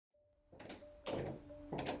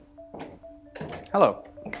Hello!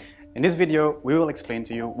 In this video, we will explain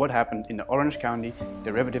to you what happened in the Orange County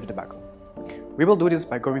derivative debacle. We will do this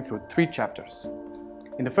by going through 3 chapters.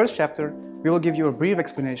 In the first chapter, we will give you a brief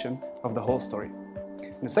explanation of the whole story.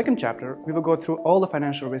 In the second chapter, we will go through all the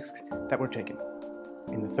financial risks that were taken.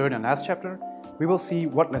 In the third and last chapter, we will see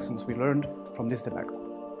what lessons we learned from this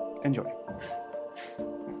debacle. Enjoy!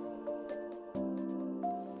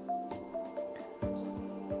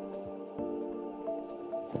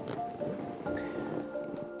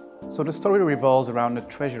 So the story revolves around the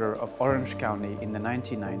treasurer of Orange County in the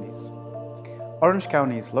 1990s. Orange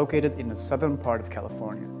County is located in the southern part of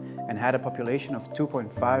California and had a population of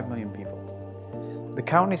 2.5 million people. The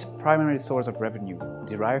county's primary source of revenue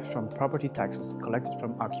derived from property taxes collected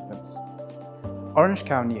from occupants. Orange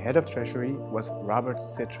County head of treasury was Robert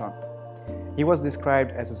Citron. He was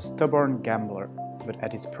described as a stubborn gambler, but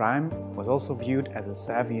at his prime was also viewed as a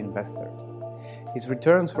savvy investor. His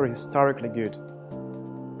returns were historically good.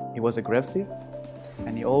 He was aggressive,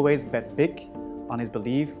 and he always bet big on his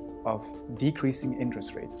belief of decreasing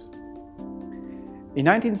interest rates. In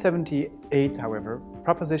 1978, however,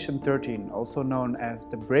 Proposition 13, also known as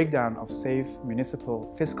the Breakdown of Safe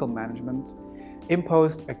Municipal Fiscal Management,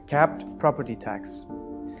 imposed a capped property tax.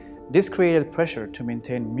 This created pressure to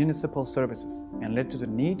maintain municipal services and led to the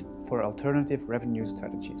need for alternative revenue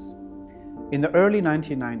strategies. In the early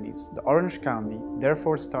 1990s, the Orange County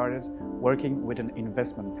therefore started working with an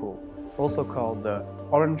investment pool, also called the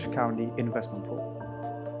Orange County Investment Pool.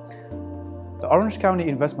 The Orange County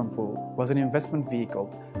Investment Pool was an investment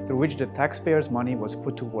vehicle through which the taxpayers' money was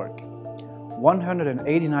put to work.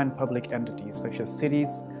 189 public entities such as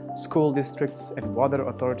cities, school districts, and water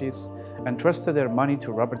authorities entrusted their money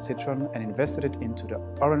to Robert Citron and invested it into the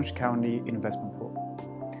Orange County Investment Pool.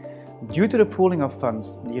 Due to the pooling of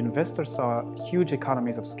funds, the investors saw huge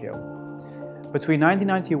economies of scale. Between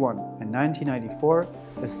 1991 and 1994,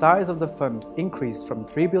 the size of the fund increased from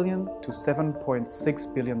 $3 billion to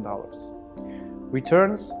 $7.6 billion.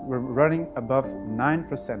 Returns were running above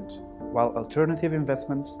 9%, while alternative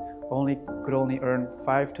investments could only earn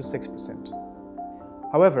 5 to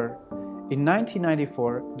 6%. However, in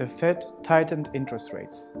 1994, the Fed tightened interest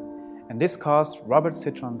rates, and this caused Robert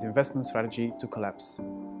Citron's investment strategy to collapse.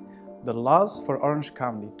 The loss for Orange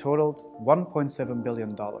County totaled $1.7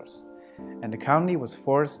 billion, and the county was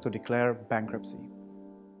forced to declare bankruptcy.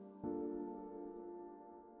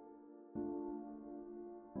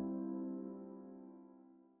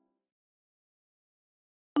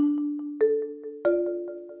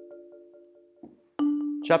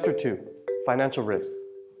 Chapter 2. Financial risks.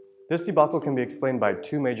 This debacle can be explained by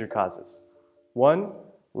 2 major causes. 1.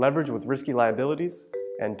 Leverage with risky liabilities,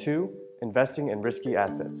 and 2. Investing in risky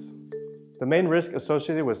assets. The main risk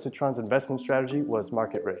associated with Citron's investment strategy was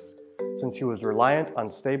market risk, since he was reliant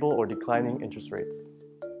on stable or declining interest rates.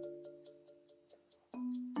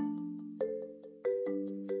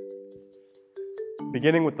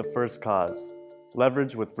 Beginning with the first cause,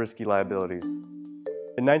 leverage with risky liabilities.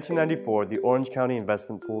 In 1994, the Orange County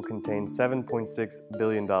investment pool contained $7.6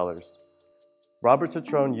 billion. Robert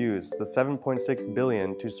Citron used the $7.6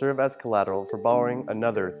 billion to serve as collateral for borrowing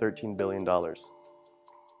another $13 billion.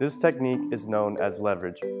 This technique is known as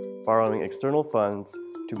leverage, borrowing external funds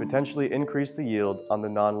to potentially increase the yield on the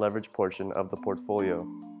non-leveraged portion of the portfolio.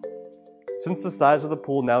 Since the size of the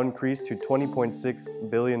pool now increased to $20.6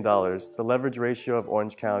 billion, the leverage ratio of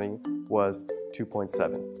Orange County was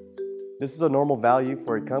 2.7. This is a normal value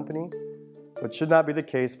for a company, but should not be the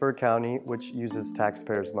case for a county which uses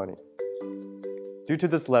taxpayers' money. Due to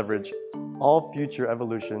this leverage, all future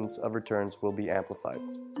evolutions of returns will be amplified.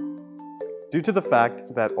 Due to the fact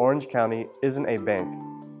that Orange County isn't a bank,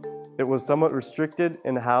 it was somewhat restricted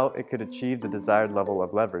in how it could achieve the desired level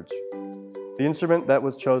of leverage. The instrument that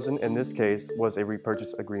was chosen in this case was a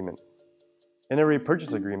repurchase agreement. In a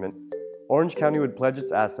repurchase agreement, Orange County would pledge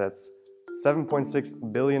its assets,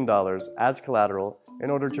 $7.6 billion, as collateral in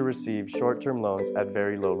order to receive short-term loans at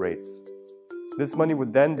very low rates. This money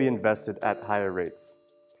would then be invested at higher rates.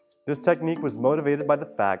 This technique was motivated by the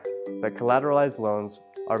fact that collateralized loans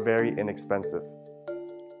are very inexpensive.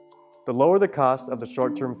 The lower the cost of the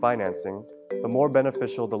short-term financing, the more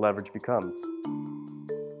beneficial the leverage becomes.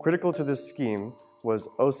 Critical to this scheme was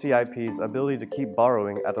OCIP's ability to keep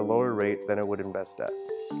borrowing at a lower rate than it would invest at.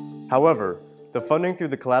 However, the funding through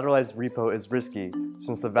the collateralized repo is risky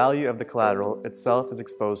since the value of the collateral itself is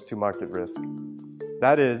exposed to market risk.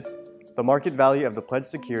 That is, the market value of the pledged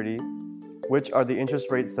security, which are the interest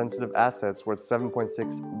rate sensitive assets worth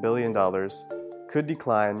 $7.6 billion, could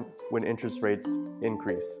decline when interest rates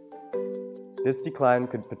increase. This decline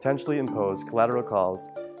could potentially impose collateral calls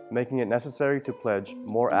making it necessary to pledge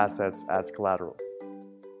more assets as collateral.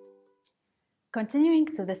 Continuing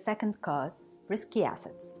to the second cause, risky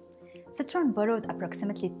assets. Citron borrowed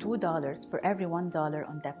approximately $2 for every $1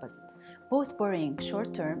 on deposit, both borrowing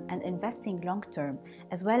short-term and investing long-term,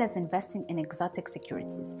 as well as investing in exotic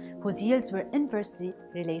securities, whose yields were inversely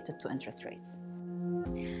related to interest rates.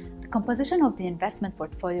 The composition of the investment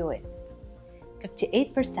portfolio is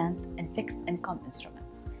 58% in fixed income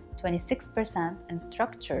instruments, 26% in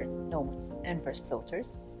structured notes, inverse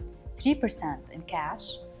floaters, 3% in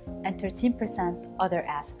cash, and 13% other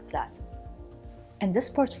asset classes. In this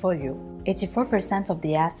portfolio, 84% of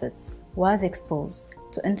the assets was exposed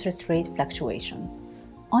to interest rate fluctuations.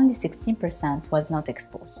 Only 16% was not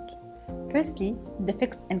exposed. Firstly, the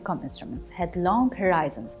fixed income instruments had long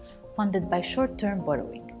horizons funded by short-term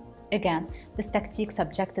borrowing. Again, this tactic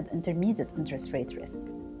subjected intermediate interest rate risk.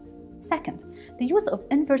 Second, the use of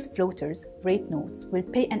inverse floaters, rate notes, will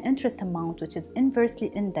pay an interest amount which is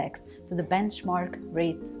inversely indexed to the benchmark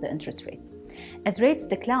rate, the interest rate. As rates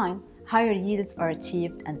decline, higher yields are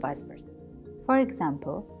achieved and vice versa. For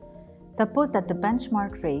example, suppose that the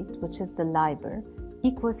benchmark rate, which is the LIBOR,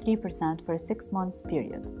 equals 3% for a 6-month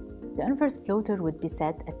period. The inverse floater would be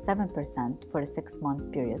set at 7% for a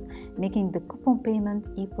 6-month period, making the coupon payment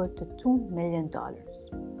equal to $2 million.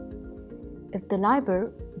 If the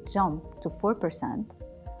LIBOR jumped to 4%,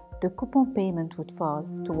 the coupon payment would fall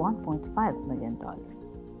to $1.5 million.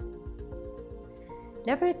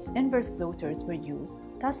 Leveraged inverse floaters were used,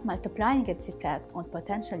 thus multiplying its effect on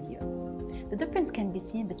potential yields. The difference can be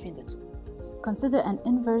seen between the two. Consider an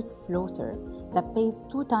inverse floater that pays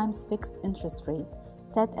 2 times fixed interest rate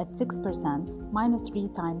set at 6% minus 3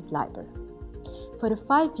 times LIBOR. For a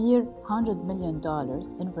 5-year $100 million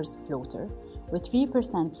inverse floater with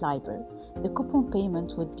 3% LIBOR, the coupon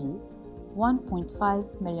payment would be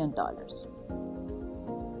 $1.5 million.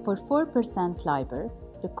 For 4% LIBOR,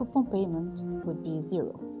 the coupon payment would be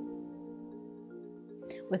 0.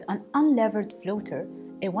 With an unlevered floater,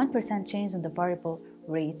 a 1% change in the variable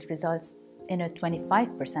rate results in a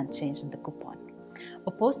 25% change in the coupon,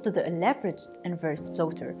 opposed to the leveraged inverse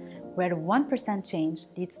floater, where a 1% change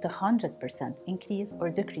leads to 100% increase or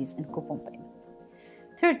decrease in coupon payment.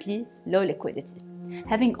 Thirdly, low liquidity.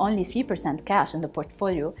 Having only 3% cash in the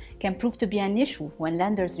portfolio can prove to be an issue when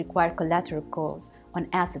lenders require collateral calls on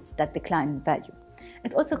assets that decline in value.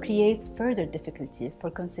 It also creates further difficulty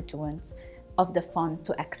for constituents of the fund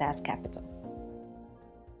to access capital.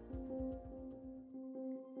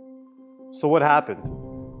 So what happened?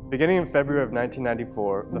 Beginning in February of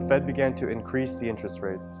 1994, the Fed began to increase the interest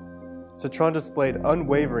rates. Citron displayed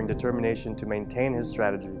unwavering determination to maintain his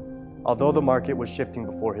strategy, although the market was shifting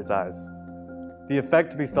before his eyes. The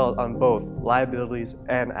effect to be felt on both liabilities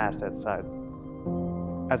and asset side.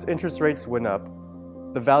 As interest rates went up,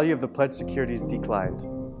 the value of the pledged securities declined.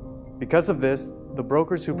 Because of this, the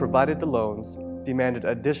brokers who provided the loans demanded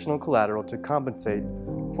additional collateral to compensate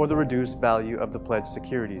for the reduced value of the pledged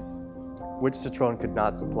securities, which Citron could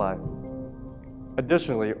not supply.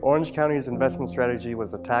 Additionally, Orange County's investment strategy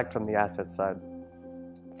was attacked from the asset side.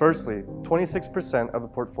 Firstly, 26% of the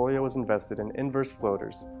portfolio was invested in inverse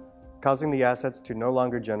floaters, causing the assets to no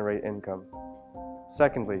longer generate income.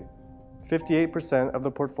 Secondly, 58% of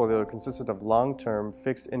the portfolio consisted of long-term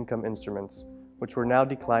fixed income instruments, which were now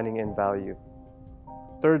declining in value.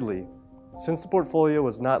 Thirdly, since the portfolio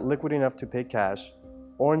was not liquid enough to pay cash,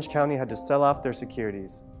 Orange County had to sell off their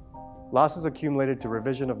securities. Losses accumulated to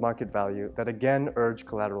revision of market value that again urged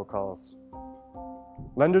collateral calls.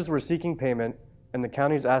 Lenders were seeking payment, and the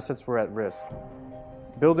county's assets were at risk.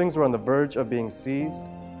 Buildings were on the verge of being seized,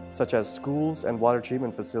 such as schools and water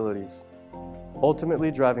treatment facilities,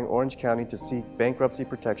 ultimately driving Orange County to seek bankruptcy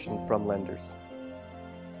protection from lenders.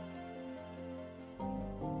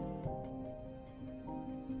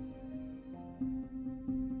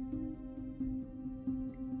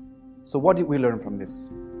 So what did we learn from this?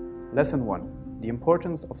 Lesson 1. The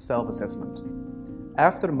importance of self-assessment.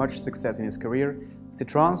 After much success in his career,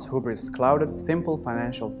 Citron's hubris clouded simple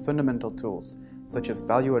financial fundamental tools such as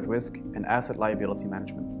value at risk and asset liability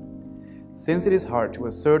management. Since it is hard to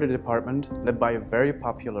assert a department led by a very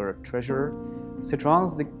popular treasurer,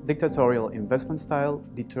 Citron's dictatorial investment style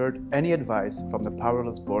deterred any advice from the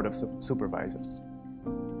powerless board of supervisors.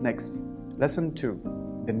 Next, Lesson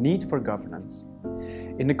 2. The need for governance.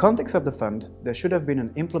 In the context of the fund, there should have been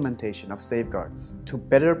an implementation of safeguards to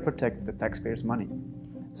better protect the taxpayers' money,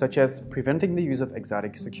 such as preventing the use of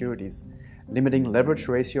exotic securities, limiting leverage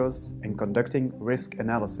ratios, and conducting risk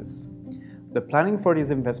analysis. The planning for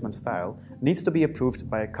this investment style needs to be approved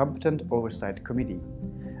by a competent oversight committee.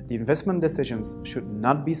 The investment decisions should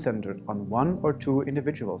not be centered on one or two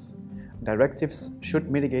individuals. Directives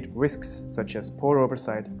should mitigate risks such as poor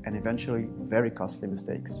oversight and eventually very costly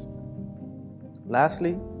mistakes.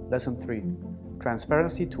 Lastly, Lesson 3.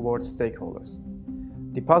 Transparency towards stakeholders.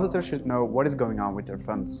 Depositors should know what is going on with their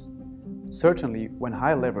funds, certainly when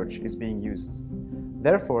high leverage is being used.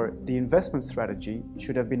 Therefore, the investment strategy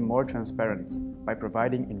should have been more transparent by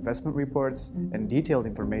providing investment reports and detailed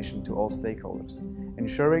information to all stakeholders,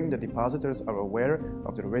 ensuring the depositors are aware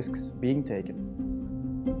of the risks being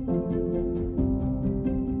taken.